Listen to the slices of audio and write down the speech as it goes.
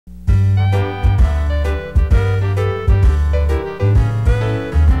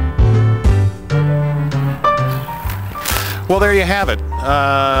Well, there you have it.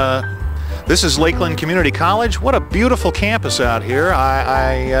 This is Lakeland Community College. What a beautiful campus out here.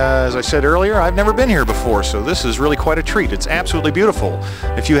 As I said earlier, I've never been here before, so this is really quite a treat. It's absolutely beautiful.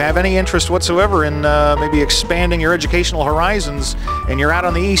 If you have any interest whatsoever in maybe expanding your educational horizons and you're out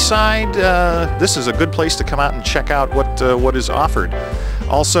on the east side, this is a good place to come out and check out what is offered.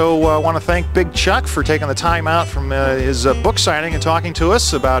 Also, want to thank Big Chuck for taking the time out from his book signing and talking to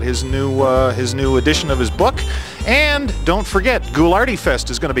us about his new edition of his book. And don't forget, Ghoulardi Fest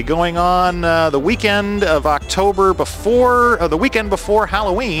is going to be going on the weekend of October the weekend before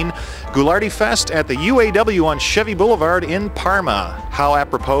Halloween. Ghoulardi Fest at the UAW on Chevy Boulevard in Parma. How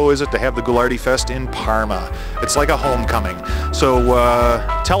apropos is it to have the Ghoulardi Fest in Parma? It's like a homecoming. So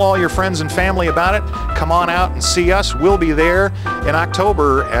tell all your friends and family about it. Come on out and see us. We'll be there in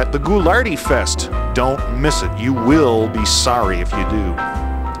October at the Ghoulardi Fest. Don't miss it. You will be sorry if you do.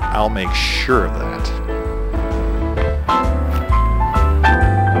 I'll make sure of that.